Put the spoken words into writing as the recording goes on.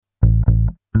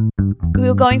We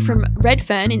were going from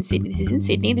Redfern in Sydney. This is in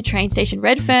Sydney, the train station,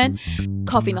 Redfern,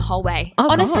 coughing the whole way. Oh,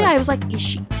 honestly, God. I was like, is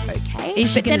she okay?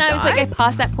 Is she but then gonna I was like, die? I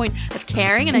passed that point of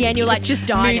caring, and And you're like, just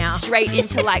die moved now. straight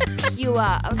into like pure.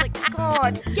 I was like,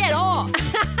 God, get off.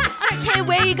 I don't care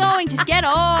where you're going, just get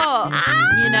off.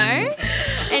 You know?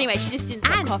 Anyway, she just didn't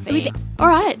stop coughing. All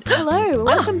right. Hello.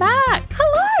 Welcome back.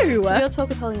 Hello. To Real Talk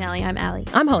with Holly and Ali. I'm Ali.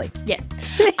 I'm Holly. Yes.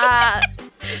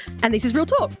 And this is Real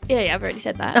Talk. Yeah, I've already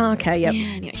said that. Oh, okay, yep. Yeah,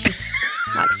 anyway, she just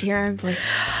likes to hear her own voice.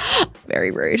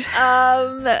 Very rude.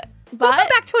 But Welcome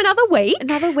back to another week.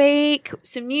 another week,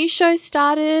 some new shows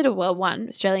started. Well, one,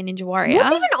 Australian Ninja Warrior.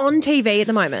 What's even on TV at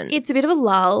the moment? It's a bit of a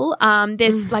lull.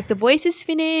 There's like The Voice is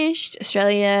finished.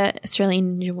 Australian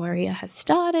Ninja Warrior has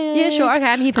started. Yeah, sure. Okay,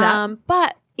 I'm here for that.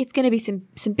 But it's going to be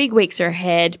some big weeks are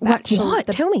ahead. What?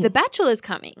 Tell me. The Bachelor's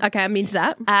coming. Okay, I'm into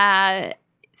that.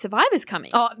 Survivor's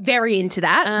coming. Oh, very into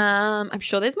that. I'm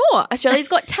sure there's more. Australia's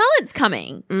Got Talent's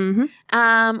coming.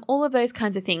 Mm-hmm. All of those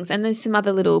kinds of things. And there's some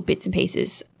other little bits and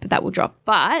pieces that will drop.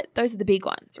 But those are the big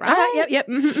ones, right? All right, yep.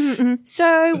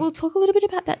 So we'll talk a little bit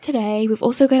about that today. We've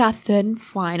also got our third and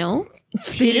final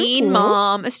Teen Beautiful.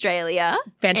 Mom Australia.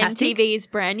 Fantastic. MTV's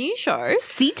brand new show.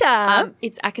 Sita.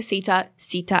 It's Akasita,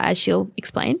 Sita, as she'll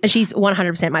explain. She's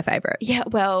 100% my favourite. Yeah,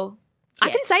 well, I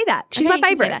can yes. say that. She's Okay, my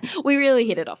you can say favourite. that. We really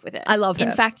hit it off with it. I love her.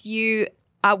 In fact, you.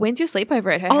 When's your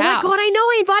sleepover at her Oh house? my God, I know.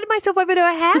 I invited myself over to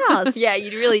her house. Yeah,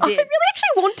 you really I did. really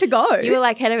actually want to go. You were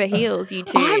like head over heels, you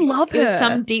two. I love It was her.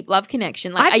 some deep love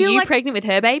connection. Like, I are feel you like- pregnant with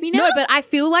her baby now? No, but I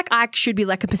feel like I should be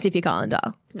like a Pacific Islander.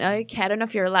 Okay, I don't know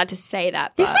if you're allowed to say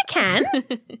that. Yes, but- I can.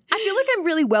 I feel like I'm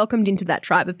really welcomed into that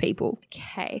tribe of people.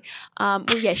 Okay. Well,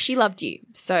 yeah, she loved you.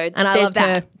 So And I there's loved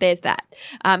that. her. There's that.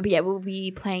 But yeah, we'll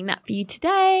be playing that for you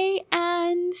today.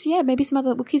 And yeah, maybe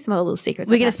we'll keep some other little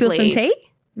secrets. We're up going our to spill some sleeve. tea?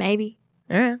 Maybe.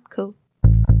 All right. Cool.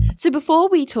 So before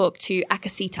we talk to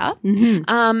Akasita,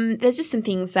 there's just some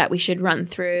things that we should run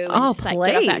through and Oh, just like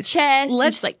get off our please. chest and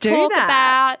Let's just like do talk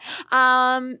that.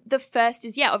 about. The first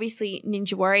is, obviously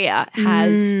Ninja Warrior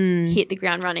has hit the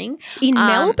ground running. In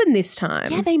Melbourne this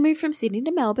time. Yeah, they moved from Sydney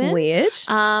to Melbourne. Weird.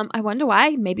 I wonder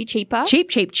why. Maybe cheaper.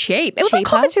 Cheap. It was like Cheaper.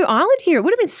 Cockatoo Island here. It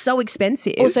would have been so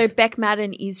expensive. Also, Beck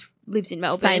Madden lives in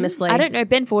Melbourne. Famously. I don't know.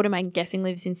 Ben Fordham, I'm guessing,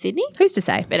 lives in Sydney. who's to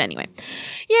say? But anyway.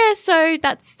 Yeah, so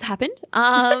that's happened.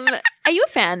 Are you a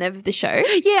fan of the show?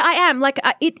 Yeah, I am. Like,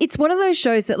 it's one of those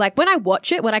shows that, like, when I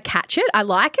watch it, when I catch it, I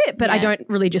like it, but I Yeah. don't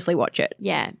religiously watch it.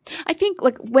 Yeah. I think,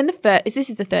 like, when this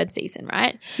is the third season,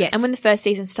 right? Yes. And when the first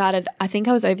season started, I think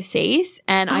I was overseas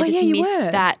and I Oh, just yeah, you missed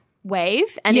were. that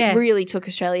wave and Yeah. it really took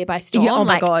Australia by storm. Yeah, oh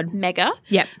my like, God. Mega.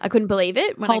 Yep. I couldn't believe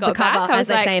it when Hold I the got back. cover, I as was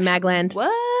they like, say in Magland. what?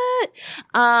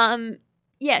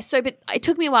 Yeah, so but it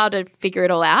took me a while to figure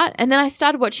it all out. And then I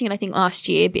started watching it, I think, last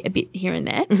year, a bit here and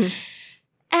there. Mm-hmm.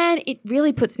 And it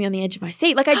really puts me on the edge of my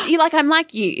seat. Like I'm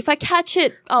like you. If I catch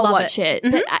it, I'll Love watch it.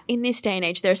 it. But in this day and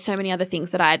age, there are so many other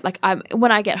things that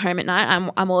when I get home at night,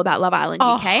 I'm all about Love Island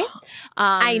Oh, UK.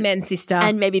 Amen, sister.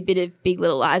 And maybe a bit of Big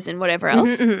Little Lies and whatever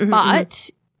else. But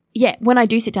yeah, when I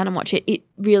do sit down and watch it, it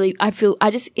really,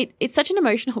 it's such an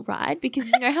emotional ride because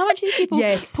you know how much these people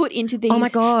Yes. put into these Oh my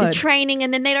God. the training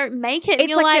and then they don't make it. And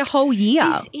it's you're like, their whole year.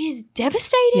 this is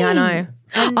devastating. Yeah, I know.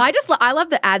 I love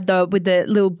the ad though with the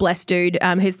little blessed dude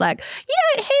who's like, you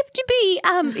don't have to be you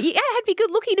have to be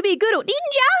good looking to be a good ninja.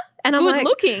 And I'm Good like,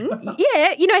 looking.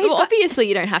 yeah, you know, he's Well, got, obviously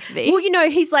you don't have to be. well, you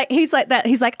know, he's like that.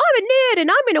 He's like, I'm a nerd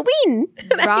and I'm gonna win.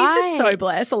 Right. He's just so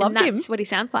blessed. I loved and him. that's what he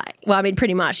sounds like. Well, I mean,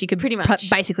 pretty much. You could Pretty much.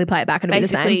 basically play it back and it'd be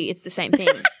the Basically, same. it's the same thing.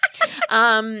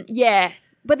 Yeah.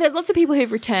 But there's lots of people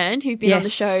who've returned who've been on the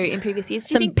Yes. show in previous years.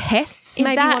 Do you Some think- pests, is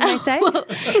maybe that- one may say. Well,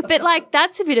 but like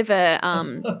that's a bit of a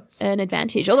an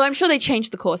advantage. Although I'm sure they change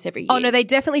the course every year. Oh no, they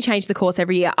definitely change the course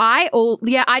every year. Not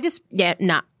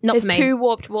There's for me. 2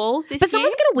 warped walls this But year.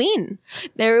 someone's gonna win.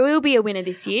 There will be a winner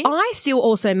this year. I still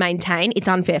also maintain it's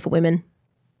unfair for women.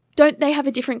 Don't they have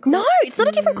a different course? No, it's not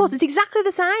a different course. It's exactly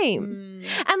the same.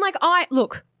 And like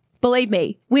believe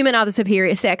me, women are the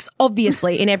superior sex,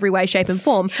 obviously, in every way, shape, and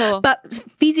form. Sure. But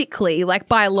physically, like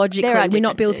biologically, There are we're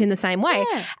not built in the differences. same way.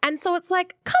 Yeah. And so it's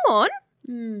like, come on,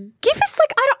 give us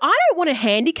like I don't want a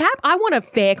handicap. I want a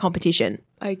fair competition.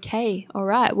 Okay. All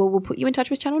right. Well, we'll put you in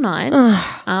touch with Channel 9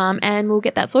 and we'll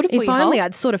get that sorted for If you. only Hol.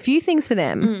 I'd sort a few things for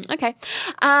them. Okay.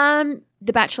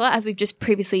 The Bachelor, as we've just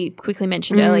previously quickly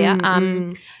mentioned earlier,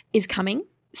 is coming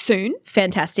soon.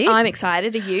 Fantastic. I'm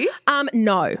excited. Are you?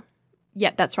 No.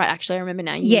 Yep, that's right. Actually, I remember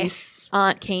now. You Yes.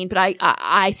 aren't keen, but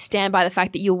I stand by the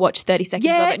fact that you'll watch 30 seconds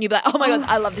of it and you'll be like, oh my God,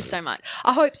 I love this so much.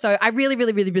 I hope so. I really,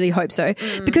 really, really, really hope so.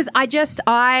 Because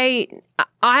I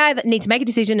either need to make a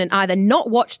decision and either not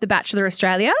watch The Bachelor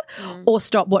Australia or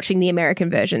stop watching the American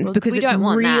versions because we it's don't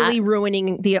want really that.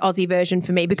 ruining the Aussie version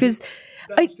for me because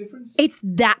it's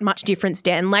that much difference,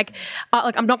 Dan. Like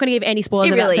I'm not going to give any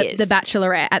spoilers It about really is. the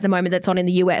Bachelorette at the moment that's on in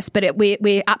the US, but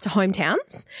we're up to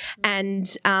hometowns and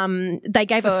they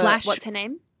gave a flash. What's her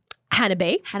name? Hannah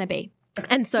B. Hannah B.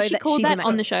 And so She called she's that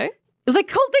on the show? They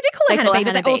do call her Hannah B, but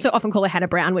Hannah they B. also often call her Hannah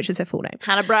Brown, which is her full name.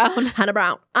 Hannah Brown. Hannah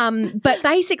Brown. But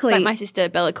basically, Like my sister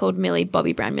Bella called Millie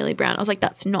Bobby Brown Millie Brown. I was like,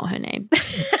 that's not her name.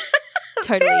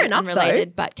 Totally Fair enough,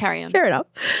 unrelated, but carry on. fair enough.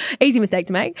 Easy mistake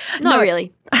to make. Not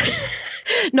really.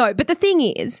 No, but the thing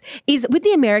is with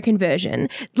the American version,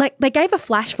 like they gave a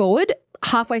flash forward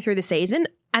halfway through the season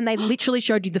and they literally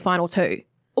showed you the final two.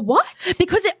 What?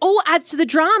 Because it all adds to the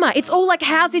drama. It's all like,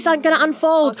 how's this going to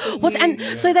unfold?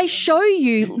 So they show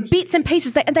you bits and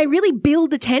pieces. They really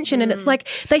build the tension, and it's like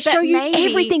they show you maybe-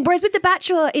 everything. Whereas with The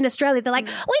Bachelor in Australia, they're like,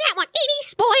 we don't want any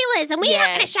spoilers, and we're not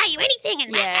Yeah. going to show you anything.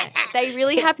 And Yeah. They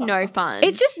really have no fun.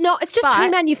 it's just not. It's just But- too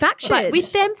manufactured. But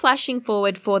with them flashing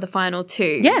forward for the final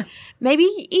two, Yeah. maybe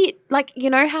like you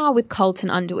know how with Colton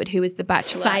Underwood, who was the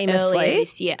Bachelor Famously. earlier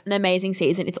this year, an amazing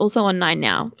season. It's also on 9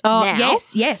 now. Oh, now,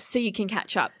 yes. so you can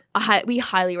catch up. We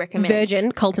highly recommend.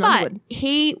 Virgin Colton But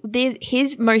Underwood.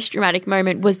 his most dramatic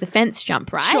moment was the fence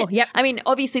jump, right? Sure, yep. I mean,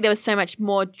 obviously there was so much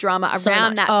more drama So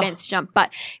around much. that Oh. fence jump, but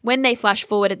when they flash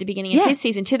forward at the beginning Yeah. of his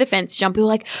season to the fence jump, we were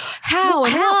like, how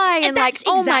and why? And And like, that's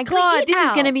oh my exactly God, it, this is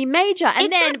Al. going to be major. And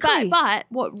Exactly. then, but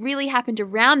what really happened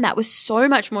around that was so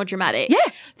much more dramatic Yeah.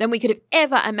 than we could have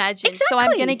ever imagined. So I'm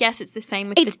Exactly. going to guess it's the same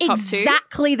with It's the top two.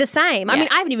 exactly the same. I Yeah. mean,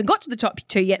 I haven't even got to the top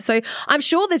two yet, so I'm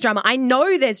sure there's drama. I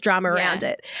know there's drama around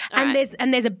it, All and right.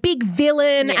 there's a big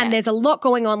villain, Yeah. and there's a lot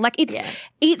going on. Like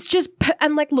it's just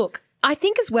and like look, I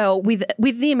think as well with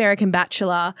the American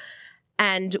Bachelor.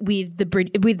 And with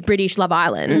with British Love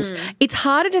Island, it's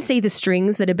harder to see the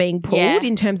strings that are being pulled Yeah.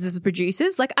 in terms of the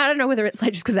producers. Like, I don't know whether it's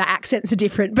like just because their accents are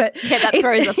different, but Yeah, that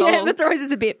throws us all. Yeah, that throws us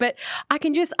a bit. But I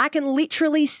can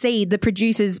literally see the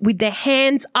producers with their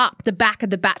hands up the back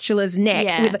of the Bachelor's neck,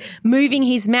 Yeah. with moving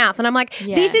his mouth, and I'm like,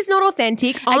 this is not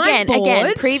authentic. I'm bored.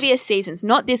 Again, previous seasons,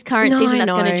 not this current No, season I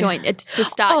that's going know. to join to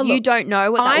start. Oh, you look, don't know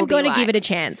what that will I'm be going to like. give it a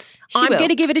chance. She I'm will. going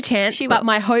to give it a chance, She but will.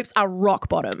 my hopes are rock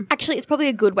bottom. Actually, it's probably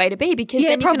a good way to be because Yeah,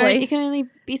 then probably. you can only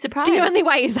be surprised. The only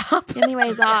way is up. The only way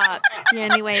is up. The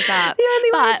only way is up. The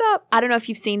only way is But up. I don't know if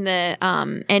you've seen the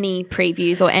any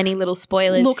previews or any little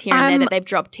spoilers Look, here and there that they've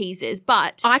dropped teasers,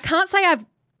 but I can't say I've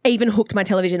even hooked my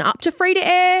television up to free to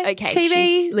air Okay, TV.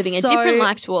 she's living a different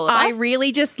life to all of I us.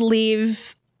 really just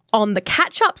live on the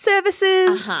catch up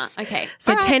services. Okay.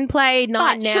 So All right. 10 play,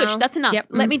 9 but now. shush, that's enough. Yep.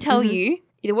 Let me tell you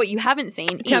what you haven't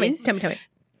seen Tell me. is Tell me.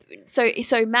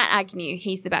 So Matt Agnew,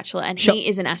 he's the Bachelor, and Sure. he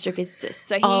is an astrophysicist.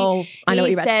 So I know what he you're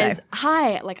about to says, say.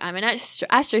 "Hi, like I'm an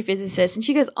astrophysicist," and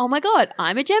she goes, "Oh my God,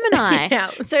 I'm a Gemini." Yeah.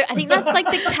 So I think that's like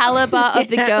the caliber of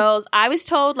the girls. I was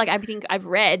told, like I think I've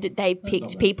read that they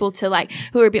picked people to like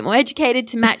who are a bit more educated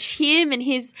to match him and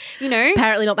his,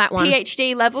 Apparently not that one.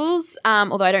 PhD levels.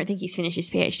 Although I don't think he's finished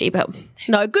his PhD, but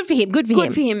No, good for him. Good for good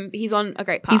him. for him. He's on a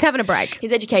great path. He's having a break.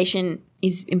 His education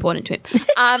is important to him.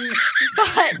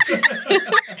 But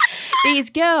these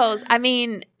girls, I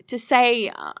mean, to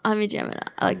say I'm a Gemini,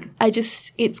 like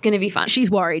it's going to be fun.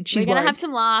 She's worried. She's We're going to worried. have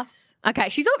some laughs. Okay,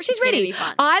 she's gonna ready. be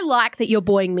fun. I like that you're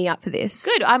buoying me up for this.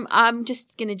 Good. I'm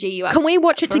just going to G you up. Can we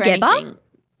watch it for together? anything.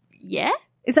 Yeah.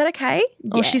 Is that okay?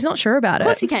 Oh, Yeah. she's not sure about Of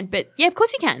course it. you can. But yeah, of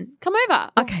course you can. Come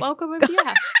over. Okay. We'll go over to your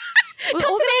house. We'll Come to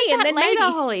organise me and that then later,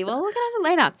 maybe. Holly. We'll organise it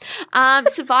later.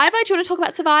 Survivor. Do you want to talk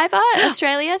about Survivor?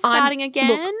 Australia starting again?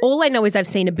 Look, all I know is I've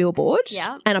seen a billboard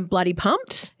Yeah. and I'm bloody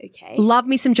pumped. Okay. Love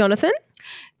me some Jonathan.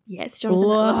 Yes, Jonathan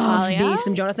Love LaPaglia. me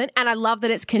some Jonathan. And I love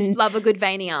that it's Just love a good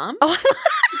veiny arm. I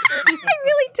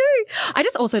really do. I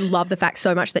just also love the fact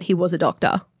so much that he was a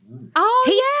doctor. Oh,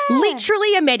 He's yeah.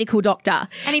 literally a medical doctor.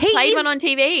 And he played is- one on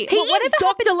TV. He is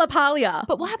Dr. LaPaglia.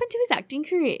 But what happened to his acting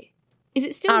career? Is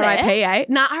it still R.I.P. there? eh?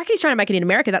 Nah, I reckon he's trying to make it in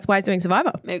America. That's why he's doing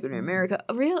Survivor. Maybe in America.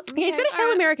 Real? Yeah, he's got a Okay, hell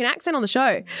all American accent on the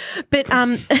show. But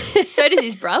right. So does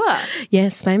his brother.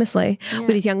 yes, famously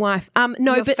with his young wife.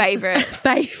 No, Your but favourite.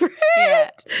 favorite. Yeah.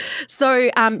 So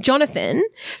Jonathan.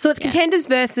 So it's contenders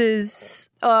versus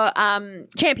Or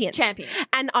champions. Champions.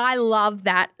 And I love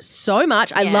that so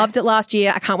much. I Yeah. loved it last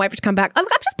year. I can't wait for it to come back. I'm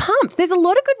just pumped. There's a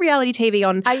lot of good reality TV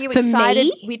on. are you for excited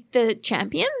me. with the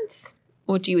champions?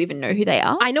 Or do you even know who they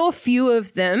are? I know a few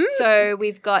of them. So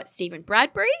we've got Stephen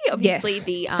Bradbury, obviously Yes,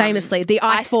 the famously the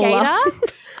ice faller.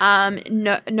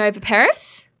 skater. Nova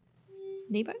Paris.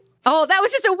 Nebo? Oh, that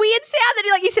was just a weird sound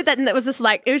that you said that, and it was just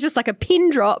like a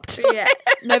pin dropped. Yeah.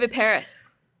 Nova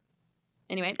Paris.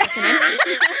 Anyway, that's her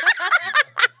name.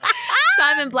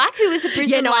 Simon Black, who was a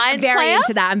Brisbane Lions I'm player.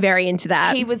 I'm very into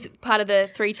that. He was part of the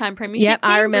 3-time premiership Yep,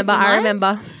 team. I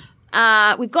remember.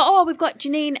 We've got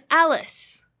Janine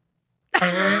Alice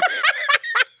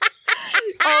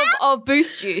of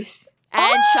Boost Juice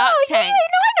and Shark Tank. Yeah,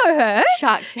 I know her.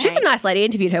 Shark Tank. She's a nice lady.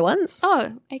 Interviewed her once.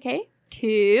 Oh, okay.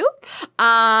 Cool.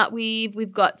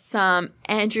 We've got some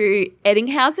Andrew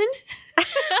Eddinghausen.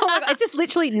 Oh my God, it's just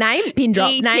literally name, pin drop,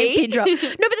 E.T. name, pin drop. No, but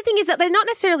the thing is that they're not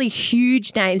necessarily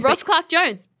huge names. Ross Clark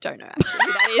Jones. Don't know actually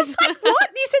who that is. What?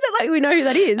 You said that like we know who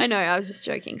that is. I know, I was just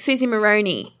joking. Susie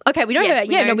Maroney. Okay, we know Yes, her.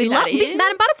 we Yeah, know no, we who love that Miss is.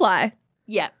 Madam Butterfly.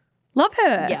 Yeah. Love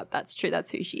her. Yeah, that's true. That's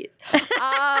who she is.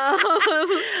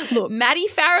 Look, Maddie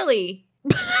Farrelly.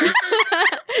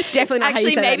 definitely not Actually, how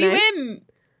you say maybe that name.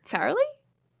 we're Farrelly?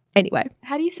 Anyway,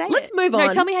 How do you say it? Let's move on.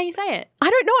 No, tell me how you say it. I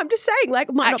don't know. I'm just saying, like,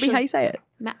 it might not be Actually- how you say it.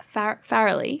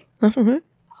 Farrelly. Mm-hmm.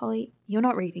 Holly, you're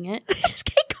not reading it. Just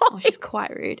keep Oh, going. she's quite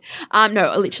rude.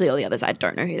 No, literally all the others, I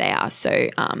don't know who they are. So,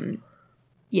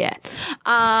 yeah.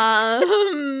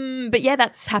 But yeah,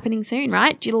 that's happening soon,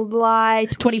 right? July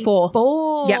 24.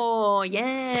 24. Yep.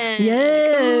 Yeah.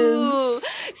 Yes. Cool.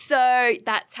 So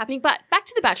that's happening. But back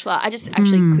to The Bachelor. I just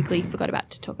actually quickly forgot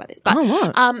to talk about this. But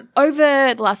what?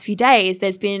 over the last few days,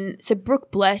 there's been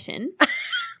Brooke Blurton.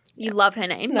 You love her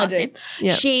name, last do. name.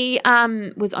 Yeah. She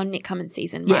was on Nick Cummins'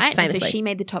 season, Yes, right? And so famously. she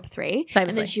made the top 3. Famously.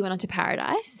 And then she went on to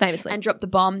Paradise. Famously. And dropped the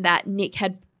bomb that Nick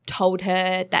had told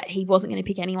her that he wasn't going to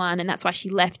pick anyone, and that's why she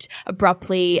left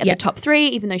abruptly at Yep. the top 3,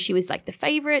 even though she was like the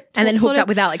favourite. And then sort hooked of- up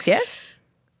with Alex, yeah?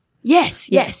 Yes.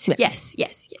 Yeah.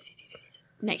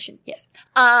 Nation, yes.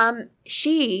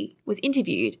 She was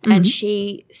interviewed Mm-hmm. and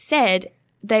she said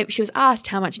she was asked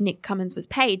how much Nick Cummins was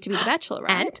paid to be the Bachelor,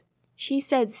 right? And? She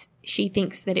says she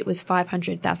thinks that it was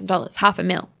 $500,000,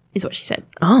 $500,000 is what she said.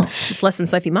 Oh, it's less than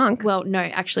Sophie Monk. Well, no,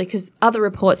 actually, because other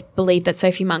reports believe that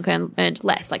Sophie Monk earned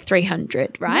less, like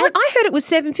 300, right? What? I heard it was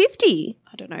 $750.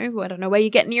 I don't know where you're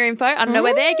getting your info. I don't know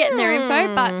where they're getting their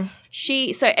info, but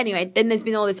so anyway, then there's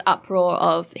been all this uproar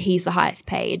of he's the highest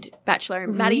paid Bachelor.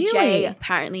 And Matty J Really?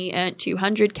 apparently earned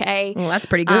 $200K. Well, that's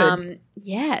pretty good.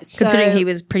 Yeah. So, considering he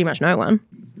was pretty much no one.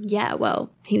 yeah, well,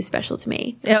 he was special to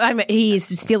me. Yeah, I mean,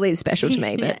 still is special to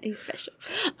me, Yeah, but he's special.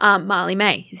 Marley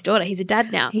May, his daughter, he's a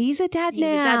dad now. he's a dad He's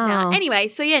a dad now. Anyway,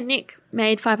 so yeah, Nick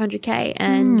made $500K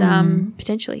and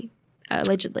potentially,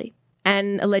 allegedly.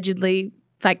 And allegedly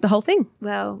faked the whole thing.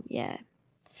 Well, yeah.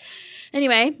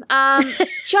 Anyway,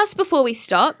 just before we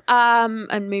stop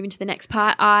and move into the next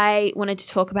part, I wanted to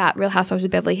talk about Real Housewives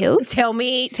of Beverly Hills. Tell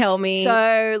me.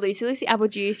 So, Lucy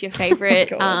Applejuice, your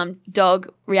favorite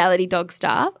reality dog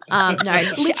star. No, I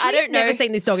don't know. Never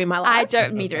seen this dog in my life. I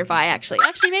don't, neither have I actually.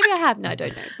 Actually, maybe I have. No, I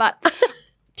don't know. But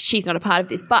she's not a part of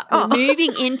this. But we're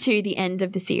moving into the end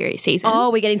of the season.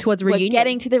 Oh, we're getting towards reunion. We're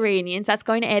getting to the reunions. That's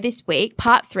going to air this week,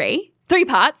 part 3. 3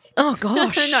 parts. Oh,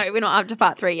 gosh. No, we're not up to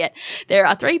part 3 yet. There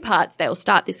are 3 parts. They will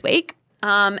start this week.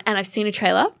 And I've seen a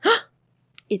trailer.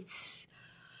 It's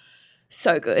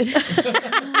so good. So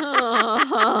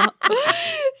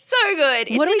good.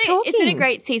 What are we talking? It's been a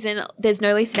great season. There's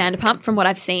no Lisa Vanderpump from what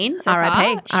I've seen so R.I.P..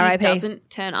 far. She R.I.P.. doesn't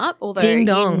turn up, although Ding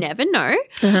dong. you never know.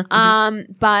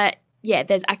 But yeah,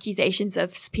 there's accusations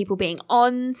of people being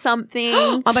on something.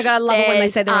 Oh my God, I love it when they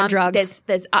say they're on drugs.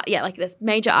 There's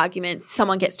major arguments.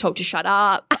 Someone gets told to shut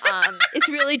up. It's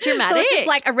really dramatic. So it's just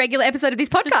like a regular episode of this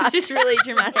podcast. It's just really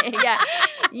dramatic.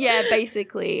 Yeah,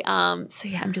 basically. So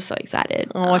yeah, I'm just so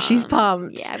excited. Oh, she's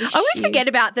pumped. Yeah, I always forget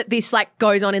about that this like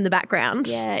goes on in the background.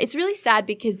 Yeah, it's really sad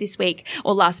because this week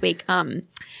or last week,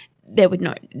 there would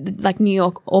like New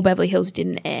York or Beverly Hills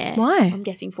didn't air. Why? I'm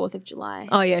guessing 4th of July.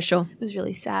 Oh, yeah, sure. It was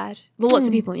really sad. Lots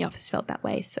of people in the office felt that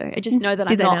way. So I just know that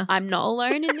Did they know? I'm not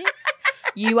alone in this.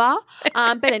 You are.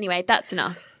 But anyway, that's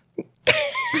enough.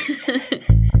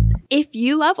 If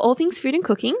you love all things food and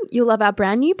cooking, you'll love our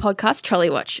brand new podcast, Trolley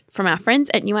Watch, from our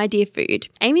friends at New Idea Food.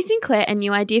 Amy Sinclair and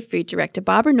New Idea Food director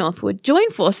Barbara Northwood join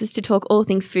forces to talk all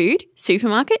things food,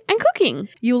 supermarket, and cooking.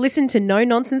 You'll listen to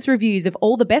no-nonsense reviews of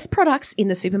all the best products in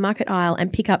the supermarket aisle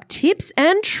and pick up tips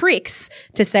and tricks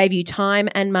to save you time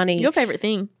and money. Your favourite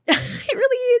thing. It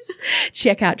really is.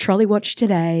 Check out Trolley Watch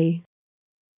today.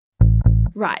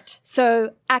 Right.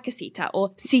 So Akasita,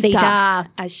 or Sita, Sita.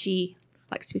 as she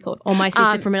likes to be called. Or my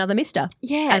sister from another mister.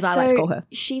 Yeah. As I like to call her.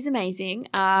 She's amazing.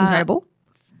 Incredible.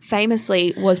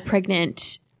 Famously was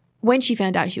pregnant. When she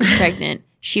found out she was pregnant,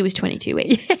 she was 22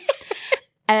 weeks.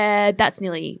 That's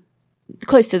nearly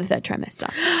close to the 3rd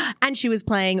trimester. And she was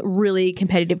playing really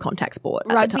competitive contact sport at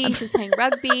the Rugby. time. She was playing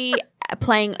rugby.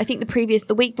 playing, I think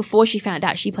the week before she found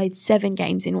out, she played 7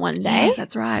 games in one day. Yes,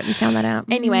 that's right. We found that out.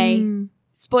 Anyway,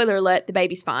 spoiler alert, the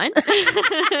baby's fine.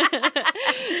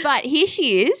 But here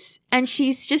she is, and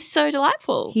she's just so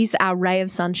delightful. He's our ray of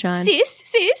sunshine.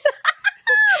 Sis,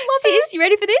 you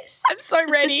ready for this? I'm so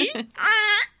ready.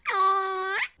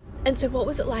 And so what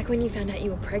was it like when you found out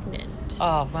you were pregnant?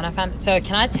 Oh, when I found... So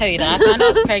can I tell you that I found I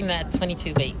was pregnant at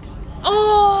 22 weeks.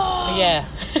 Oh! Yeah.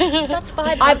 That's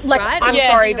 5 months, right? I'm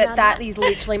sorry, but that is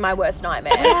literally my worst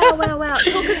nightmare. Wow.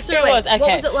 Talk us through it. Okay.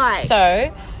 What was it like?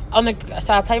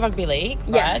 So I play rugby league,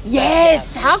 right? So,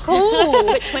 Yes. How cool.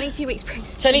 But 22 weeks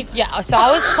pregnant. So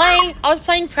I was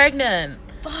playing pregnant.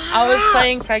 I was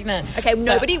playing pregnant. Okay,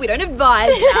 So- we don't advise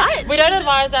that. We don't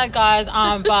advise that, guys.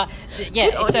 But yeah,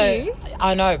 Good on you.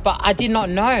 I know, but I did not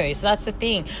know. So that's the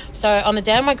thing. So on the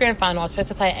day of my grand final, I was supposed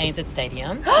to play at ANZ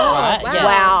Stadium. Right? Wow. Yeah.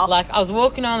 Wow. Like I was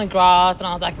walking on the grass and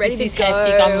I was like, Ready this is to go.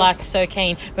 hectic. I'm like so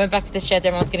keen. Went back to the sheds.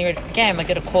 Everyone's getting ready for the game. I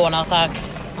get a call and I was like,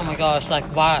 oh my gosh, like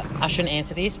why? I shouldn't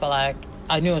answer this, but like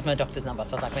I knew it was my doctor's number,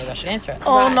 so I was like, maybe I should answer it.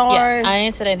 Oh, no. Yeah, I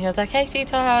answered it and he was like, hey,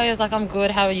 Sito, how are you? I was like, I'm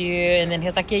good, how are you? And then he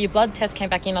was like, yeah, your blood test came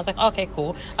back in. I was like, oh, okay,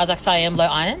 cool. I was like, so I am low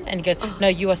iron? And he goes, no,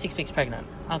 you are 6 weeks pregnant.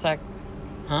 I was like,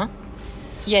 huh?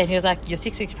 Yeah, and he was like, you're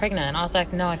 6 weeks pregnant. And I was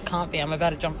like, no, it can't be. I'm about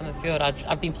to jump on the field.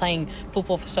 I've been playing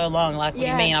football for so long. Like, what do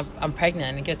you mean? I'm pregnant.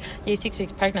 And he goes, yeah, you're 6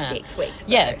 weeks pregnant. 6 weeks.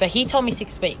 Yeah, but he told me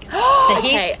 6 weeks.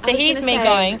 Okay, He's me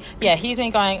going,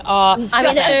 oh. I'm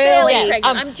just barely yeah,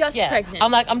 pregnant. I'm just pregnant.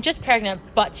 I'm like, I'm just pregnant,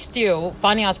 but still,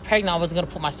 finding I was pregnant, I wasn't going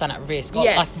to put my son at risk. Or,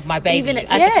 Yes. like, my baby. Even at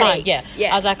the 6 time, weeks. yeah.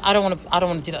 Yeah. I was like, I don't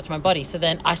want to do that to my body. So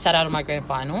then I sat out of my grand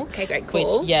final. Okay, great,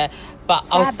 cool. Which, yeah. But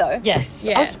I was, though. yes.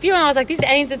 Yeah. I was spewing. I was like, this is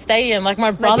ANZ Stadium. Like,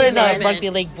 my brothers are moment. rugby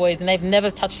league boys and they've never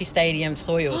touched the stadium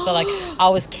soil. So, like, I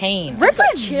was keen.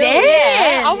 Represent.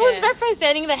 Yeah, I was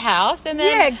representing the house, and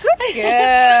then Yeah, good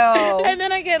girl. and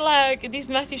then I get like this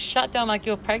massive shutdown, like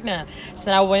you're pregnant. So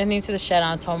then I went into the shed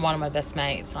and I told one of my best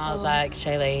mates, and I was like,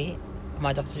 Shaylee,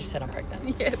 my doctor just said I'm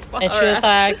pregnant. Yeah, And she was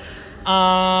like,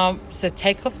 so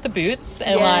take off the boots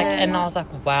and and I was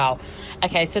like, wow.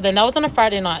 Okay, so then that was on a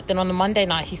Friday night. Then on the Monday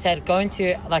night, he said, go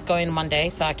in Monday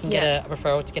so I can get a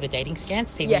referral to get a dating scan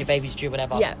to see when your baby's due,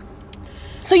 whatever. Yeah.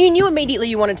 So you knew immediately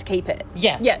you wanted to keep it?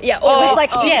 Yeah. Yeah. Oh, It was like,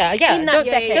 yeah. in that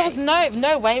second. There was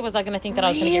no way was I going to think that I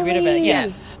was going to get rid of it.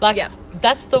 Yeah. Like,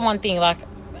 that's the one thing, like,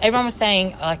 everyone was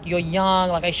saying, like, you're young,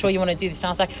 like, are you sure you want to do this? And I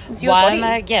was like,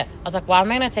 why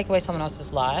am I going to take away someone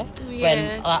else's life?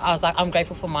 When I was like, I'm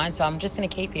grateful for mine, so I'm just going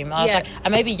to keep him. I was like, I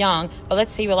may be young, but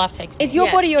let's see where life takes me. Is your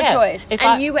body your choice?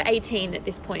 And you were 18 at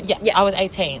this point. Yeah, I was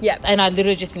 18. Yeah. And I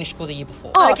literally just finished school the year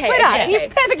before. Oh, Okay, sweetheart. okay. You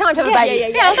perfect time to have a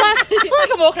baby. Yeah, I was like, it's not like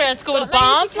I'm walking around school with a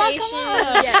bump. Like, come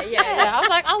on. Yeah. I was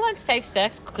like, I want safe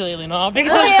sex. Clearly not.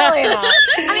 Because Clearly not.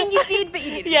 I mean, you did, but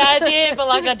you didn't. yeah, I did, but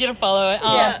like I didn't follow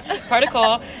it.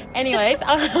 Protocol. Anyways,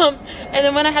 and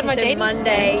then when I had my dating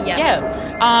Monday,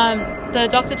 the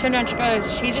doctor turned around and she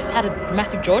goes, she just had a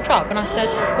massive jaw drop, and I said,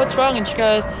 what's wrong? And she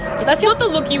goes, That's not the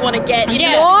look you want to get.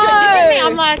 yeah, No. this is me.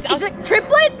 I'm like, Is it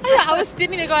triplets? I was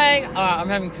sitting there going, oh, I'm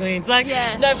having twins. Like,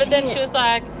 Yeah, no, but then she was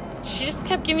like, she just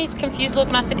kept giving me this confused look,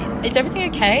 and I said, is everything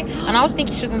okay? And I was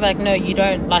thinking she was going to be like, no, you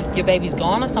don't, like, your baby's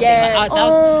gone or something. Yes. Like, I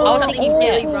was something's thinking,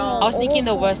 really wrong. I was thinking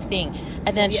the worst thing.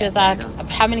 And then she was like,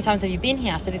 how many times have you been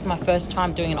here? I said, this is my first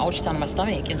time doing an ultrasound on my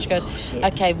stomach. And she goes,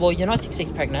 okay, well, you're not 6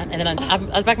 weeks pregnant. And then I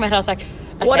was back in my head, I was like,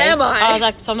 okay. What am I? I was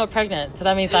like, so I'm not pregnant. So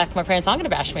that means, like, my parents aren't going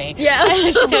to bash me. Yeah. And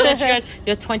she turned around and she goes,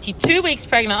 you're 22 weeks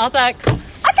pregnant. I was like,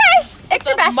 Okay.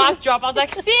 Extra bashing. mic drop. I was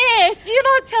like, sis, you're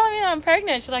not telling me that I'm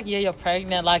pregnant. She's like, yeah, you're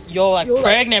pregnant. Like, you're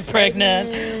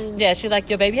pregnant. Yeah, she's like,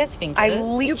 your baby has fingers. I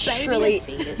literally.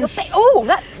 Your Oh,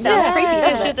 that sounds creepy.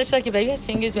 And doesn't it? she's like, your baby has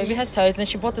fingers, baby has toes. And then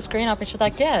she brought the screen up and she's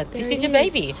like, yeah, this is your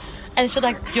baby. And she's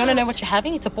like, do you want to know what you're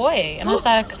having? It's a boy. And I was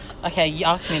like, okay, you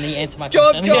asked me and then you answered my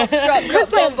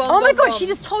question. Oh my god, she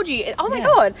just told you. Oh my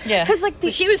god. Yeah. Because like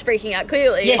She was freaking out,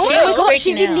 clearly. Yeah, oh she my was God, freaking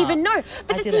she didn't out. even know.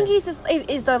 But I the thing didn't.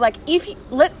 is though, like, if you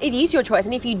it is your choice,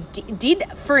 and if you did,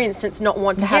 for instance, not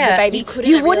want to have Yeah, the baby,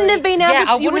 you wouldn't have been able. Yeah,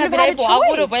 I you wouldn't have been had able. a I choice.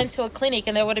 would have went to a clinic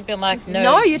and they would have been like,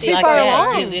 No, you're too like, far yeah,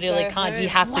 along. you literally can't. You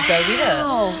have to go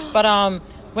with it. But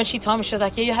when she told me, she was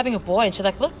like, yeah, you're having a boy. And she's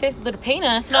like, look, there's a little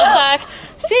penis. And I was like,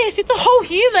 sis, it's a whole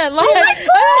human. Like, a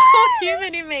whole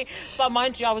human in me. But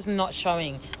mind you, I was not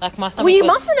showing. Like, my stomach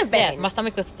mustn't have been. Yeah, my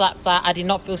stomach was flat. I did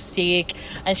not feel sick.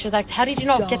 And she was like, how did you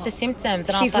not get the symptoms?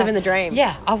 And I She's was like, living the dream.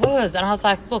 Yeah, I was. And I was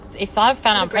like, look, if I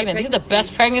found out I'm pregnant, this is the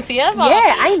best pregnancy ever.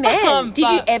 Yeah, amen. Did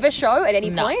you but- ever show at any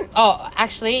No. point? Oh,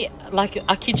 actually, like,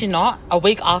 I kid you not, a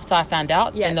week after I found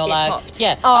out, Yeah, and they're it like, popped.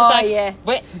 yeah. Oh, I was like, yeah.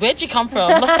 Where'd you come from?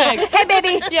 Like, Hey,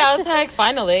 baby. yeah, I was like,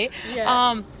 finally.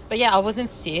 Yeah. But yeah, I wasn't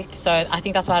sick, so I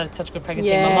think that's why I had such a good pregnancy.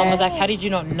 Yeah. My mom was like, how did you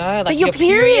not know? Like, But your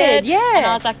period, yeah. And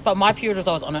I was like, but my period was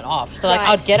always on and off. So, like,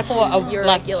 Right. I'd get it for like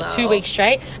Irregular. 2 weeks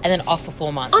straight and then off for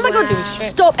 4 months. Oh my God, 2 weeks straight.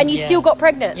 stop. And you Yeah. still got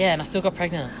pregnant. Yeah, and I still got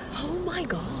pregnant. Oh my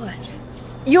God.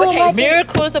 You're Okay, like,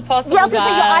 Miracles are possible, yeah, I was gonna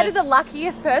say, you're guys. either the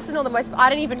luckiest person or the most, I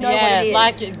don't even know Yeah,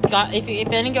 what it is. like if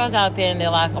any girls out there and they're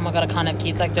like, oh my God, I can't have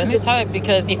kids, like, don't lose hope,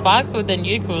 because if I could, then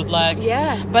you could, like.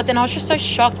 Yeah. But then I was just so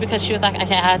shocked because she was like,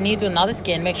 okay, I need to do another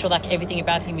scan, make sure like everything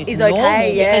about him is Is normal.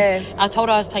 okay, yeah. Because I told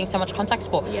her I was playing so much contact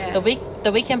sport. Yeah.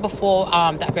 The weekend before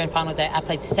that grand final day, I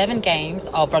played 7 games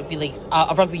of rugby leagues,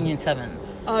 of rugby union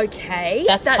sevens. Okay.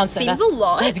 That's that constant. seems That's- a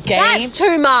lot. That's game. That's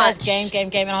too much. That's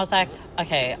game. And I was like,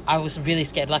 okay, I was really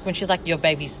scared. Like when she's like, you're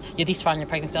this far in your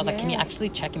pregnancy, I was like, can you actually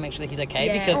check and make sure that he's okay?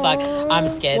 Yeah. Because like I'm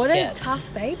scared. What a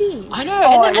tough baby. I know.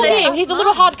 And then and look a at him. tough He's a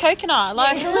little hard coconut.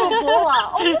 Like,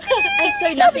 And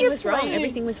so nothing was wrong. Obviously.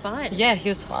 Everything was fine. yeah, he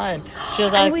was fine. She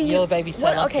was And like, were your baby's so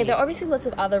lucky. Okay, there are obviously lots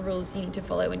of other rules you need to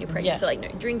follow when you're pregnant. Yeah. So, like, no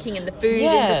drinking and the food and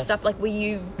Yeah. the stuff. Like, were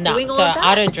you No, doing all so of that?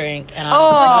 I don't drink and I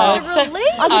Oh, don't smoke. really?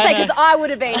 I was gonna say, I know. because I would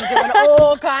have been doing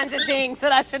all kinds of things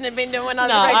that I shouldn't have been doing when I was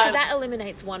No, Okay, pregnant. so that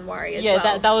eliminates one worry as Yeah,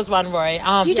 well. that was one worry.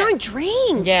 You don't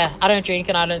drink. Yeah, I don't drink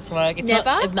and I don't smoke. It's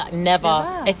Never? Never.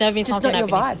 Never? It's never been Just something not I've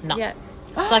your been vibe. into. No. Yeah.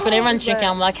 It's like when everyone's drinking,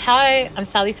 I'm like, hi, I'm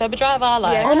Sally Sober Driver.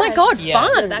 Like, Yeah. Oh my God, Yeah.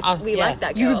 fun. We yeah. like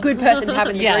that girl. You're a good person to have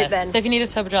in the yeah. group then. So if you need a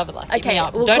sober driver, like, hit Okay, me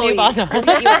up. we'll Don't call do you. bother. We'll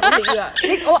hit you up, we'll hit you up.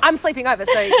 Oh, I'm sleeping over,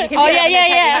 so you can Oh get yeah, up and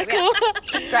yeah, take me home.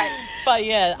 cool. Great. But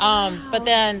yeah, but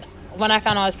then when I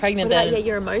found out I was pregnant, What about then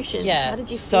your emotions? yeah, How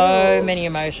did you so feel? many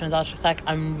emotions. I was just like,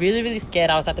 I'm really, really scared.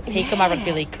 I was at the peak of my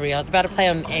rugby league career. I was about to play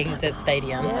on ANZ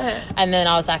Stadium, and then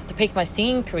I was like, the peak of my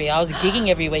singing career. I was gigging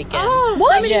every weekend. Oh,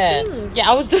 What? so many yeah, things. yeah,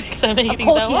 I was doing so many Of things.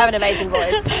 course at you have once. an amazing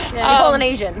voice. You're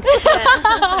Polynesian.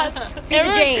 Do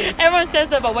the jeans. Everyone says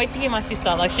that, but wait to hear my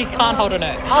sister. Like, she can't hold a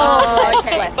note. Oh,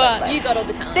 Okay, bless, but- bless. You got all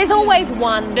the talent. There's always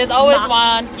one. There's always much.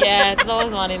 one. Yeah, there's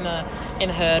always one in the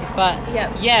herd. But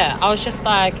Yep. yeah, I was just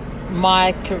like,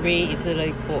 my career is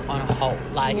literally put on hold.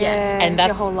 Like, Yeah, and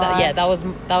that's your whole life. yeah, that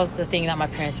was the thing that my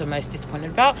parents were most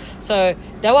disappointed about. So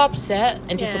they were upset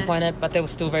and disappointed, but they were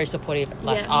still very supportive.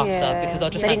 Like Yeah. after, Yeah. because they were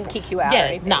just They like, didn't kick you out or Yeah,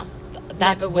 anything. no.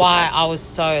 That's Never would why have. I was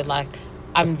so like,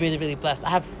 I'm really, really blessed. I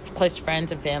have close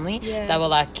friends and family Yeah. that were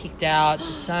like kicked out,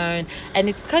 disowned, and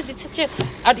it's because it's such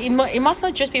it must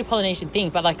not just be a Polynesian thing,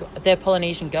 but like they're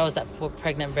Polynesian girls that were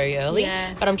pregnant very early. Yeah.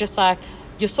 But I'm just like,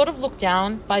 you're sort of looked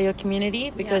down by your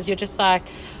community because you're just like.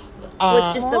 Well,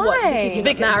 it's just the what? Why? Because you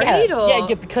got Because- married, yeah, or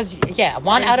yeah, because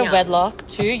one, And out of young. wedlock.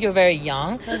 2, you're very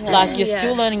young. Like you're Yeah.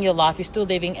 still learning your life. You're still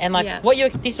living, and like Yeah.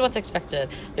 this is what's expected.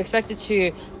 You're expected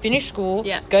to finish school,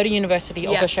 Yeah. go to university,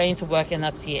 or Yeah. go straight into work, and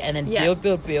that's it. And then Yeah.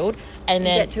 build, and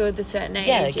then get to a certain age.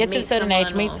 yeah, and get to a meet certain age,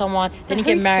 someone meet or- someone, then you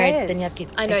Who get married, says? then you have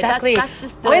kids. I know exactly. that's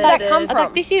just the, Where'd that the- come I was from?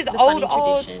 like, this is the funny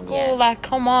old tradition, school. yeah. Like,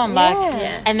 come on, like,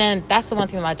 Yeah. and then that's the one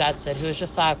thing that my dad said. He was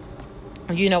just like,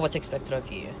 you know what's expected of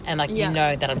you, and like Yeah. you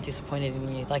know that I'm disappointed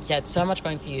in you. Like you had so much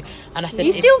going for you, and I said,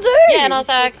 You still do. Yeah, and I was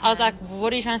like,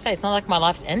 what are you trying to say? It's not like my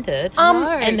life's ended.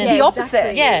 and then the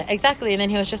opposite. Yeah, exactly. And then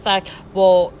he was just like,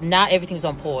 well, now everything's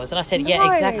on pause, and I said, yeah,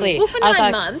 No. exactly. Well, for I was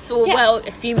 9 like, months, or yeah. well,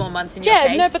 a few more months in your Yeah,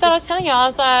 case. no, but then I was telling you, I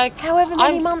was like, However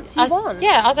many months you want.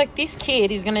 Yeah, I was like, this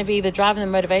kid is going to be the drive and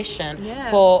the motivation Yeah.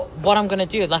 for what I'm going to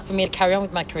do, like for me to carry on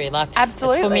with my career, like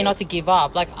Absolutely. it's for me not to give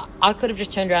up. Like I could have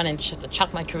just turned around and just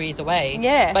chucked my careers away.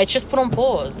 Yeah. but it's just put on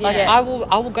pause. Like Yeah. I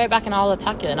will go back and I'll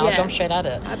attack it and I'll Yeah. jump straight at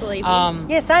it. I believe you.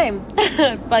 Yeah, same.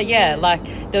 But yeah, like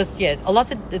there was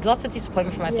lots of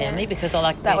disappointment from my family because they're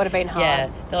like That would have been hard. Yeah,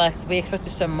 they're like, we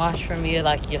expected so much from you.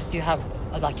 Like you still have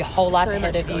like your whole life So ahead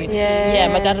much of you. going. Yeah.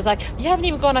 My dad was like, you haven't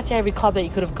even gone out to every club that you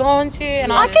could have gone to,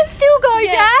 and I can still go,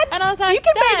 yeah. Dad. And I was like, You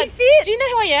can Dad, babysit. do you know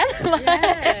who I am? Like,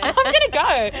 I'm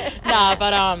gonna go. Nah,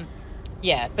 but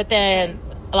yeah. But then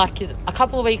like a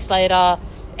couple of weeks later,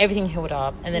 everything healed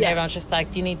up, and then Yeah. everyone's just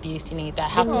like, do you need this? Do you need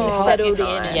that? How Then can you you help? settled in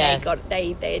and Yes.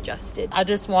 they adjusted. I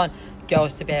just want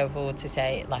girls to be able to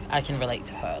say, like, I can relate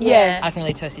to her. Like, Yeah. I can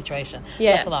relate to her situation.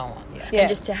 Yeah. That's all I want. Yeah. Yeah. And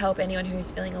just to help anyone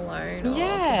who's feeling alone. Or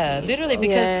Yeah, confused literally, or-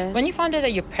 because Yeah. when you find out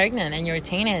that you're pregnant and you're a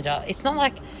teenager, it's not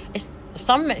like it's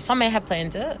some may have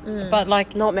planned it, but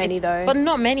like Not many, it's- though. But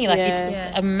not many. Like it's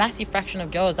Yeah. a massive fraction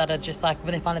of girls that are just like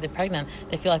when they find out they're pregnant,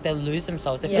 they feel like they'll lose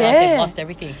themselves. They feel Yeah. like they've lost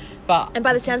everything. But And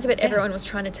by the sounds of it, everyone was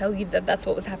trying to tell you that that's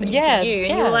what was happening Yeah, to you, and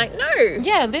you yeah. were like, no.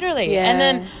 yeah, literally.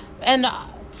 Yeah. And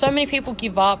so many people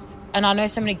give up, and I know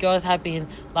so many girls have been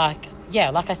like, yeah,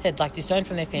 like I said, like disowned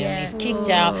from their families, Yeah. kicked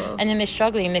out, and then they're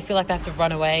struggling and they feel like they have to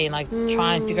run away and like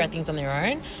try and figure out things on their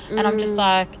own. And I'm just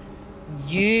like,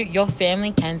 your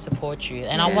family can support you,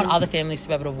 and I want other families to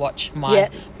be able to watch my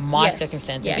Yes.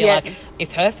 circumstance Yeah. and be Yes. like,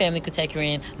 if her family could take her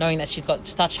in, knowing that she's got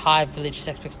such high religious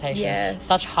expectations, Yes.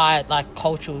 such high like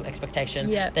cultural expectations,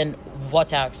 Yeah. then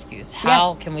what's our excuse?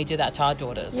 How can we do that to our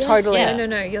daughters? Yes. Totally. Yeah.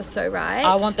 No, you're so right.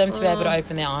 I want them to be able to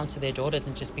open their arms to their daughters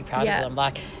and just be proud Yeah. of them.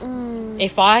 Like,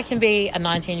 if I can be a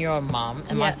 19-year-old mum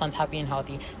and my Yeah. son's happy and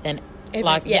healthy, then I'm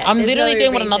there's literally no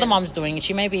doing what another reason. mum's doing.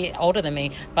 She may be older than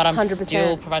me, but I'm 100%.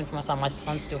 still providing for my son. My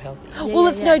son's still healthy. Well,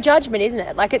 it's no judgment, isn't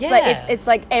it? Like it's like Yeah. it's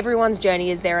like everyone's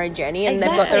journey is their own journey, and they've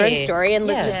got their own Exactly. story, and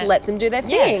let's Yeah. just let them do their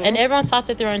Yeah, thing. and everyone starts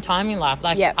at their own time in life.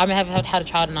 Like, Yep. I may have had a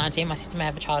child at 19, my sister may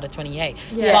have a child at 28.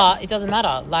 Yeah. But it doesn't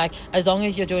matter. Like, as long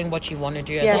as you're doing what you want to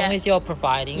do, as Yeah. long as you're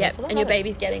providing. Yep. that's all that And your matters.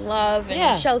 baby's getting love and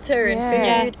Yeah. shelter and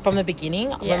Yeah. food. From the beginning,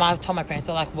 Yeah. when I told my parents,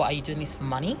 they're like, "What, are you doing this for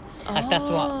money?" Like, that's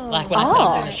what, like, when I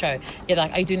started doing the show. Yeah,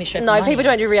 like, are you doing this show for No, money? people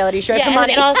don't do reality shows Yeah, for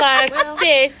money. and I was like,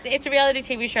 sis, it's a reality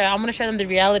TV show. I'm going to show them the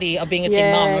reality of being a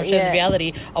teen mum. I'm going to show them the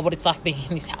reality of what it's like being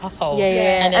in this household. Yeah.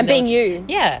 then And they're being like- you.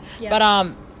 Yeah. But,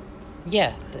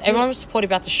 yeah, everyone was supportive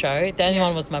about the show. The only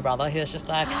one was my brother. He was just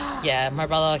like, yeah, my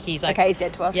brother, he's like, Okay, he's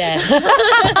dead to us. yeah.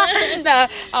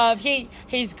 No,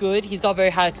 he's good. He's got very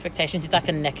high expectations. He's like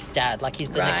a next dad. Like, he's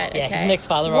the next, he's the next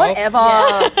father role. Whatever.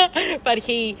 But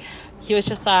he was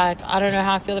just like, I don't know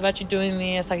how I feel about you doing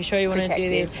this. Like, you sure you want to do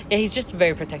this? Protective. Yeah, he's just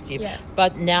very protective. Yeah.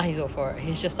 But now he's all for it.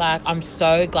 He's just like, I'm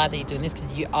so glad that you're doing this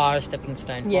because you are a stepping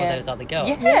stone for Yeah. those other girls.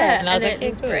 Yeah. And I was And like, an yeah,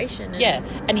 inspiration good. and-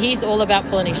 Yeah. And he's all about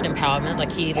Polynesian empowerment.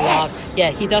 Like, he loves,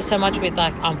 he does so much with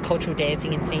like cultural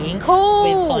dancing and singing Cool.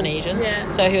 with Polynesians. Yeah.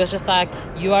 So he was just like,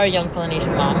 you are a young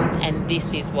Polynesian mum, and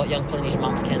this is what young Polynesian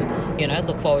mums can,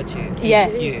 look forward to. Is Yeah.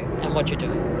 you and what you're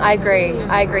doing. I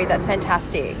agree. That's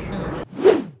fantastic.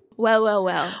 Well.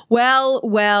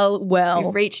 Well.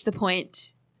 We've reached the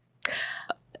point.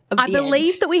 Of I the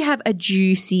believe end. that we have a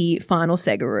juicy final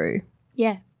segaroo.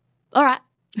 Yeah. All right.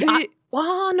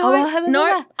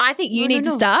 No, I think you need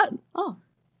to start. Oh.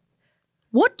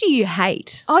 What do you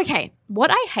hate? Okay. What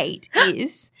I hate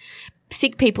is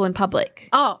sick people in public.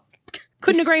 Oh,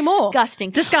 couldn't agree more.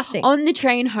 Disgusting. On the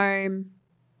train home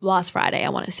last Friday, I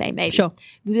want to say maybe. Sure.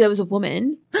 There was a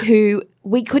woman who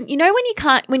we couldn't,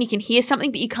 when you can hear something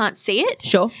but you can't see it.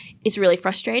 Sure. It's really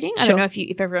frustrating. I Sure. don't know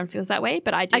if everyone feels that way,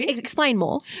 but I do. Explain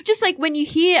more. Just like when you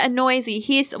hear a noise or you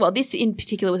hear, this in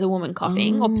particular was a woman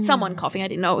coughing or someone coughing. I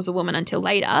didn't know it was a woman until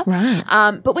later. Right.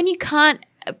 But when you can't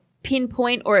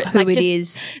pinpoint or Who like it just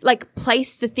is. like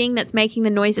place the thing that's making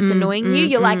the noise that's annoying you,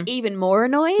 you're like even more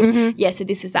annoyed. Yeah, so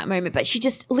this is that moment. But she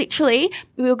just literally,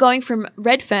 we were going from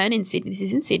Redfern in Sydney, this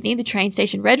is in Sydney, the train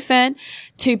station Redfern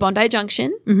to Bondi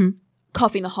Junction,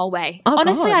 coughing the whole way. Oh,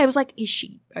 Honestly, God. I was like, is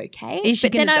she okay? Is she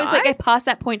but then gonna I was like, die? I passed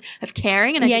that point of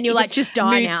caring and Yeah, and you're like, just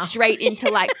die moved now. straight into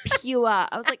like pure. I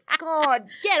was like, God,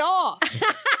 get off.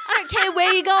 I don't care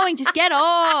where you're going, just get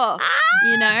off.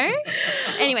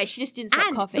 Anyway, she just didn't stop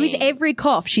And coughing. with every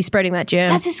cough, she's spreading that germ.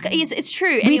 That's it's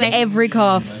true. Anyway, with every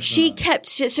cough. she kept,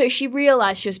 so she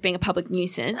realized she was being a public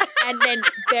nuisance and then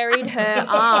buried her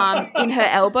arm in her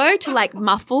elbow to like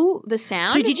muffle the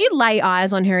sound. So did you lay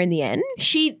eyes on her in the end?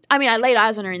 I laid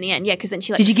eyes on her in the end, yeah, because then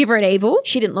she like. Did you give her an evil?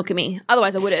 She didn't look at me.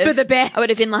 Otherwise, I would have. For the best. I would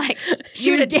have been like, She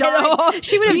would have get died. off.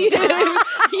 She would have You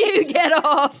get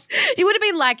off. She would have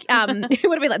been like it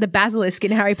would have been like the basilisk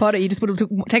in Harry Potter. You just would have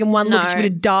taken one look, she would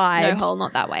have died. No hole,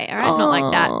 not that way. All right, not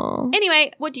like that.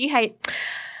 Anyway, what do you hate?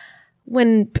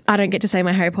 When I don't get to say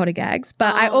my Harry Potter gags,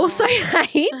 but I also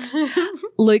hate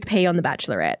Luke P on The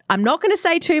Bachelorette. I'm not going to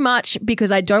say too much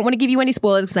because I don't want to give you any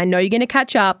spoilers because I know you're going to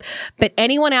catch up. But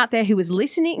anyone out there who is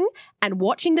listening and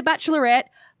watching The Bachelorette,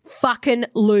 fucking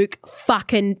Luke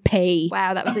fucking P.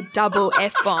 Wow, that was a double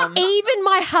F-bomb. Even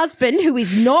my husband, who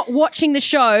is not watching the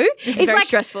show, This is is very like,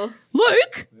 stressful.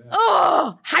 Luke?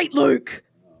 Oh, hate Luke.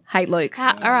 Hate Luke.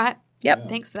 All right. Yep.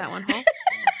 Thanks for that one, Hol.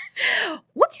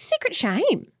 What's your secret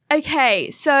shame?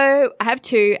 Okay, so I have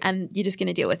two and you're just going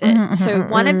to deal with it. So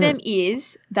one of them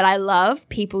is that I love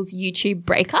people's YouTube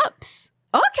breakups.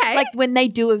 Okay. Like when they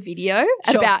do a video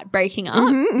Sure. about breaking up.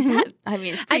 Is that, I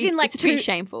mean, it's pretty, As in, like, it's pretty two-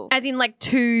 shameful. As in like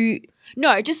two...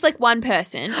 No, just like one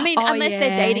person. I mean, Oh, unless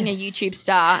they're dating a yes. YouTube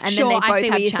star and Sure, then they both I see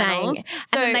have what you're channels. saying.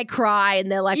 So, And then they cry and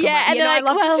they're like, yeah, and they're I like,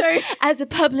 love well, it too. as a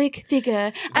public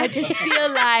figure, I just feel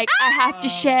like I have to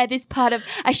share this part of,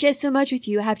 I share so much with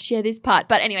you, I have to share this part.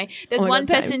 But anyway, there's Oh my one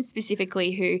God, same. person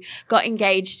specifically who got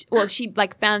engaged. Well, she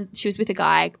like found, she was with a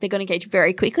guy, they got engaged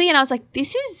very quickly. And I was like,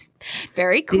 this is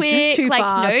very quick. is too like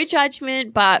no fast.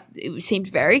 judgment, but it seemed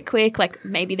very quick. Like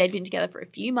maybe they'd been together for a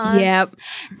few months. Yep.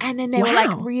 And then they were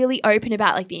like Wow. really open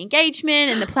about like the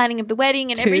engagement and the planning of the wedding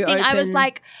and Too everything. I was open.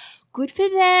 like, good for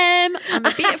them. I'm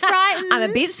a bit frightened. I'm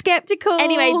a bit skeptical.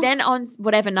 Anyway, then on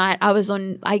whatever night I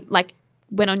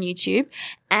went on YouTube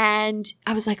and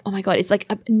I was like, oh my God, it's like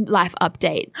a life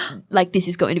update. Like this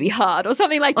is going to be hard or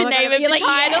something like the my name God, of the you're like,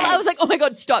 title. I was like, oh my yes.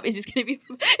 God, stop. Is this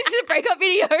a breakup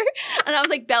video? And I was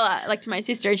like, Bella, like to my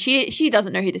sister, and she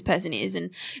doesn't know who this person is. And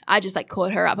I just like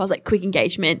called her up. I was like, quick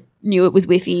engagement, knew it was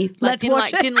Whiffy. Like, Let's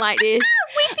watch it. Didn't like this.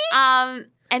 Whiffy.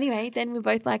 Anyway, then we're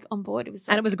both like on board. It was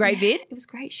And it was a great vid? It was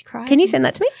great. She cried. Can you send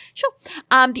that to me? Sure.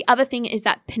 The other thing is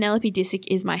that Penelope Disick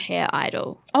is my hair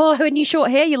idol. Oh, her new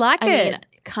short hair, you like I it? mean,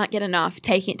 can't get enough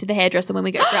taking it to the hairdresser when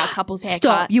we go for our couple's haircut.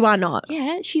 Stop, you are not.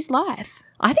 Yeah, she's live.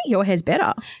 I think your hair's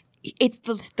better. It's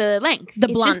the length. The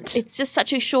It's blunt. It's just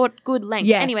such a short, good length.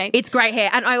 Yeah. Anyway, It's great hair.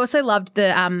 And I also loved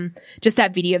the just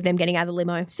that video of them getting out of the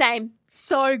limo. same.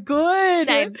 So good.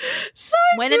 Same. So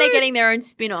When are they getting their own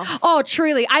spin-off? Oh,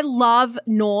 truly. I love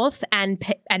North and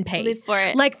Pete. Live for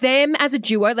it. Like them as a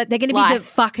duo, like they're going to be the Life.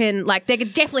 fucking, like they're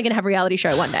definitely going to have a reality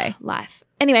show one day. Life.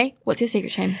 Anyway, what's your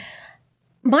secret shame?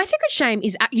 My secret shame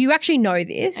is, you actually know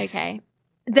this. Okay.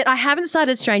 That I haven't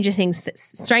started Stranger Things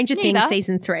Neither.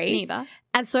 season 3. Neither.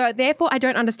 And so therefore I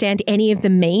don't understand any of the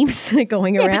memes that are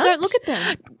going around. Yeah, but don't look at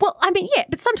them. Well, I mean, yeah,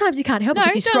 but sometimes you can't help it No,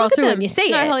 because you don't scroll look at through them. and you see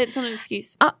No, it. Holly, it's not an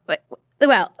excuse.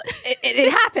 Well,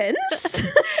 it happens.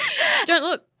 Don't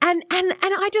look. And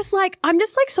I just like, I'm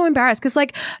just like so embarrassed because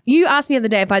like you asked me the other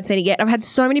day if I'd seen it yet. I've had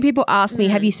so many people ask me,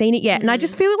 have you seen it yet? And I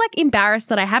just feel like embarrassed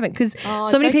that I haven't because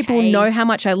so many it's people okay. know how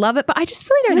much I love it, but I just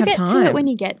really don't You'll have get time. to it when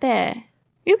you get there.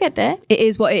 You'll get there. It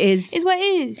is what it is. Is what it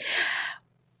is.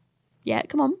 Yeah,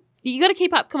 come on. You got to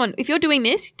keep up. Come on. If you're doing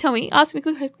this, tell me. Ask me.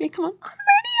 Yeah, come on. I'm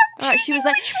ready. All right. She was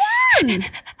like, which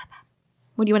one?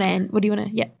 what do you want to end? What do you want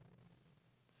to? Yeah.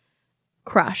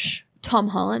 Crush. Tom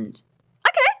Holland.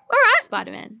 Okay, all right.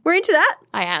 Spider-Man. We're into that.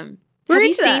 I am. We're Have you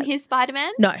into seen that. his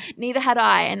Spider-Man? No. Neither had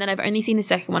I. And then I've only seen the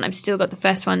second one. I've still got the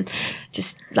first one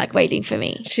just like waiting for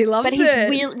me. She loves But he's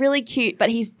it. really cute. But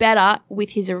he's better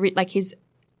with his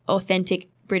authentic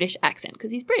British accent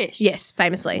because he's British. Yes,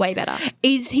 famously. Way better.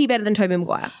 Is he better than Tobey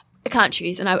Maguire? I can't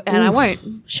choose and I won't.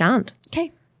 Shan't.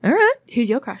 Okay. All right. Who's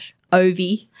your crush?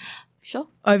 Ovi. Sure.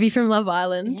 Ovi from Love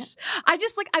Island. Yeah. I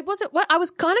just like, I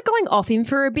was kind of going off him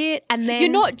for a bit and then. You're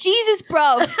not Jesus,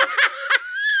 bro.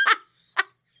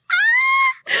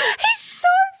 He's so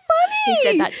funny. He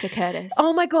said that to Curtis.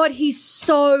 Oh my God, he's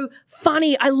so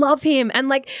funny. I love him. And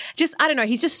like, just, I don't know,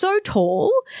 he's just so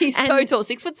tall. He's And- so tall,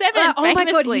 6'7". Oh my God,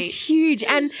 famously. he's huge.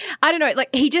 And I don't know,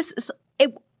 like he just,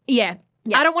 yeah.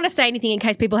 I don't want to say anything in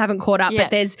case people haven't caught up, Yeah.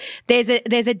 but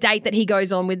there's a date that he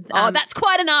goes on with. Oh, that's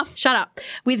quite enough. Shut up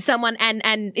with someone, and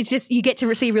it's just you get to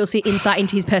receive real insight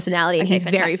into his personality, and Okay, he's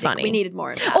very fantastic. funny. We needed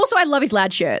more of that. Also, I love his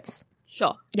loud shirts.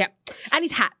 Sure. Yep, and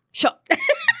his hat. Sure.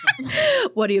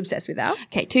 What are you obsessed with, Al?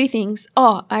 Okay, two things.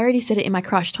 Oh, I already said it in my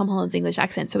crush, Tom Holland's English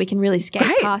accent, so we can really skate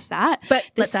Great. past that. But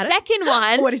the let's add it. second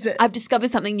one, What is it? I've discovered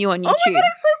something new on YouTube. Oh my God,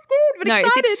 I'm so scared, but no,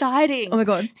 excited. it's exciting. Oh my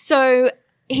God. So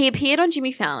he appeared on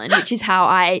Jimmy Fallon, which is how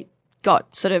I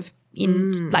got sort of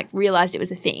realized it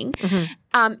was a thing.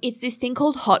 It's this thing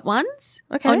called Hot Ones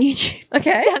Okay. on YouTube.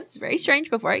 Okay. It sounds very strange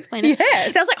before I explain it. Yeah,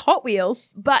 it sounds like Hot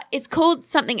Wheels. But it's called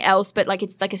something else, but like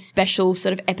it's like a special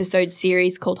sort of episode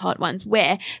series called Hot Ones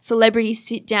where celebrities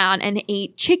sit down and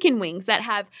eat chicken wings that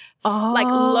have like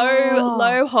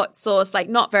low hot sauce, like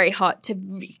not very hot to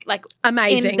like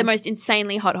Amazing. in the most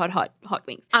insanely hot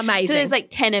wings. Amazing. So there's like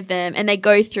 10 of them and they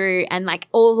go through and like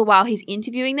all the while he's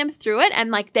interviewing them through it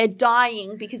and like they're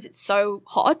dying because it's so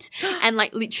hot and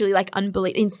like literally like unbelievable,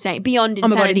 insane. Beyond my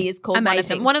God, Insanity is called one of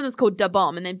amazing. them. One of them's called Da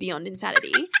Bomb and then Beyond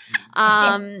Insanity.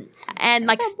 And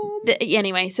like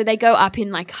anyway, so they go up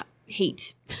in like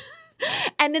heat.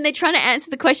 And then they're trying to answer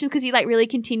the questions because he like really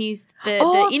continues the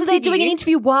interview. So they're doing an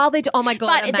interview while they're oh my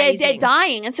God, but amazing. they're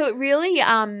dying, and so it really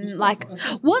like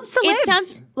What celebs? it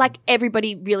sounds like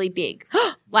everybody really big,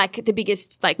 like the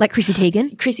biggest like Chrissy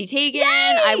Teigen? Chrissy Teigen.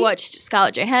 I watched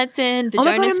Scarlett Johansson, the Oh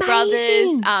my God, Jonas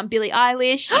amazing. Brothers, Billie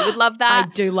Eilish. You would love that.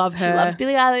 I do love her. She loves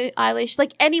Billie Eilish.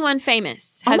 Like anyone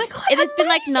famous. Oh my Has, God, there's been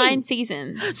like amazing. 9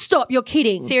 seasons. Stop, you're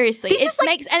kidding. Seriously, This it is like-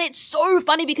 makes and it's so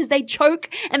funny because they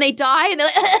choke and they die and they're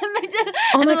like,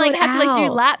 and my then like God, have to like do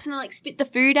Al. laps and then like spit the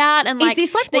food out and like Is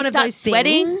this like they one of start those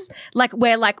sweating. things? Like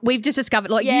where like we've just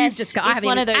discovered, like Yes, you've discovered, it's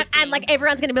one of those and like things.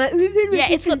 everyone's going to be like,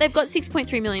 Yeah, they've got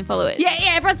 6.3 million followers. yeah,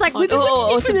 everyone's like, we've been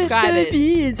watching this for subscribers. 5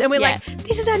 years. And we're Yeah. like,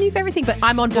 this is our new favorite thing. But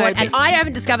I'm on board and I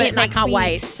haven't discovered it and I makes can't me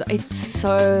wait. It's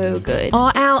so good.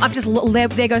 Oh, Al, I've just,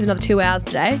 there goes another 2 hours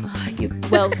today. You're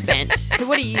well spent.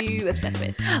 What are you obsessed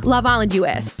with? Love Island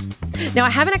US. Now, I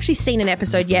haven't actually seen an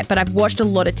episode yet, but I've watched a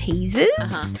lot of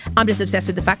teasers. I'm just obsessed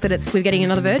with the fact that we're getting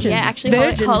another virgin. Yeah, actually,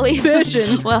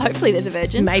 virgin. Well, hopefully there's a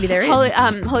virgin. Maybe there is.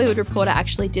 Hollywood Reporter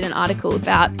actually did an article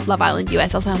about Love Island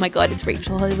US. I was like, oh my God, it's reached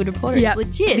the Hollywood Reporter. Yep.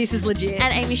 It's legit. This is legit.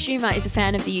 And Amy Schumer is a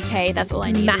fan of the UK. That's all I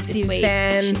needed this Massive week.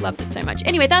 fan. She loves it so much.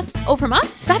 Anyway, that's all from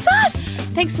us. That's us.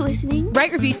 Thanks for listening.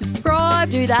 Rate, review, subscribe.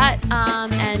 Do that,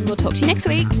 and we'll talk to you next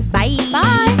week. Bye.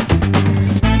 Bye.